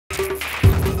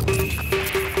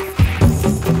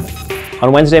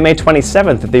On Wednesday, May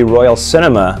 27th at the Royal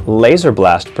Cinema, Laser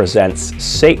Blast presents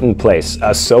Satan Place,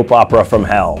 a soap opera from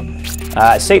hell.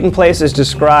 Satan Place is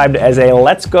described as a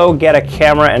let's go get a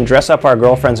camera and dress up our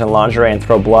girlfriends in lingerie and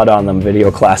throw blood on them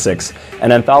video classics,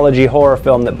 an anthology horror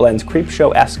film that blends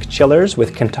creepshow-esque chillers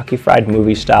with Kentucky Fried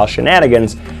Movie-style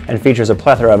shenanigans and features a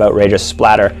plethora of outrageous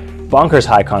splatter, bonkers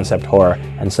high-concept horror,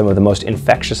 and some of the most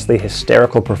infectiously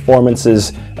hysterical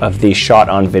performances of the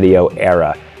shot-on-video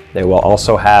era. They will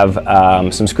also have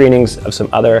some screenings of some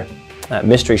other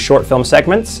mystery short film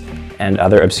segments and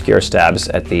other obscure stabs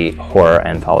at the horror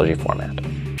anthology format.